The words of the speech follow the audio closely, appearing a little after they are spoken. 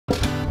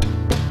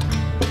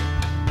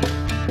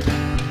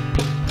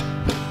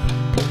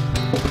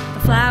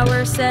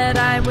flower said,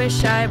 I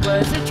wish I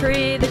was a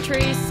tree. The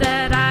tree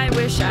said, I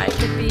wish I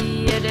could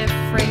be a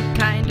different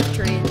kind of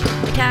tree.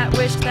 The cat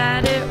wished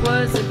that it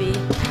was a bee.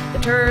 The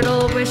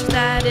turtle wished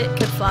that it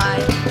could fly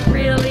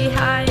really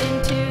high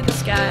into the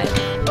sky,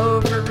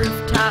 over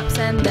rooftops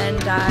and then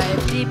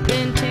dive deep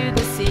into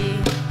the sea.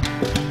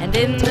 And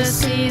in the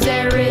sea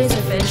there is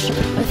a fish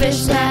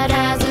that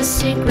has a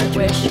secret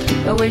wish,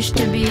 a wish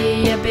to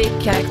be a big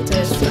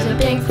cactus with a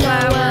pink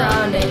flower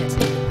on it.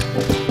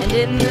 And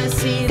in the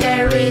sea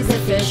there is a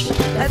fish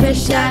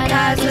that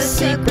has a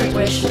secret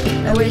wish,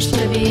 a wish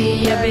to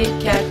be a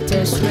big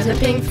cactus with a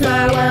pink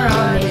flower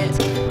on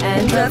it.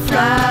 And the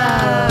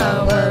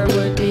flower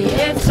would be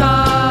its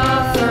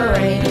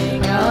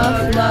offering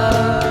of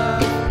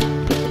love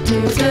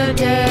to the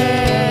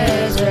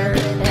desert,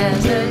 and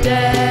the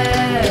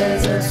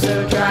desert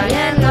so dry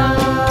and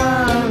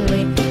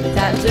lonely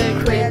that the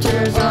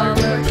creatures all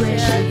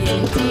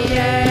appreciate the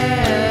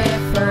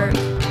effort.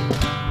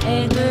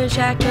 Et le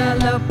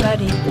jackalope a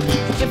dit,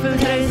 je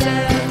voudrais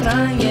être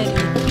un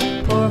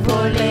yeti pour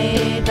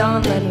voler dans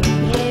la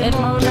nuit et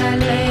m'en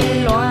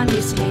aller loin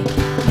d'ici.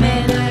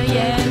 Mais le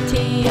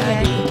yeti a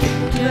dit,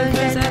 je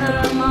veux être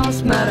un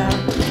monstre marin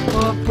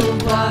pour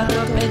pouvoir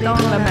choper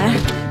dans la main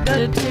de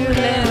tous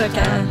les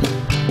requins.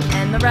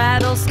 And the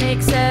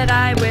rattlesnake said,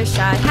 I wish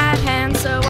I had hands so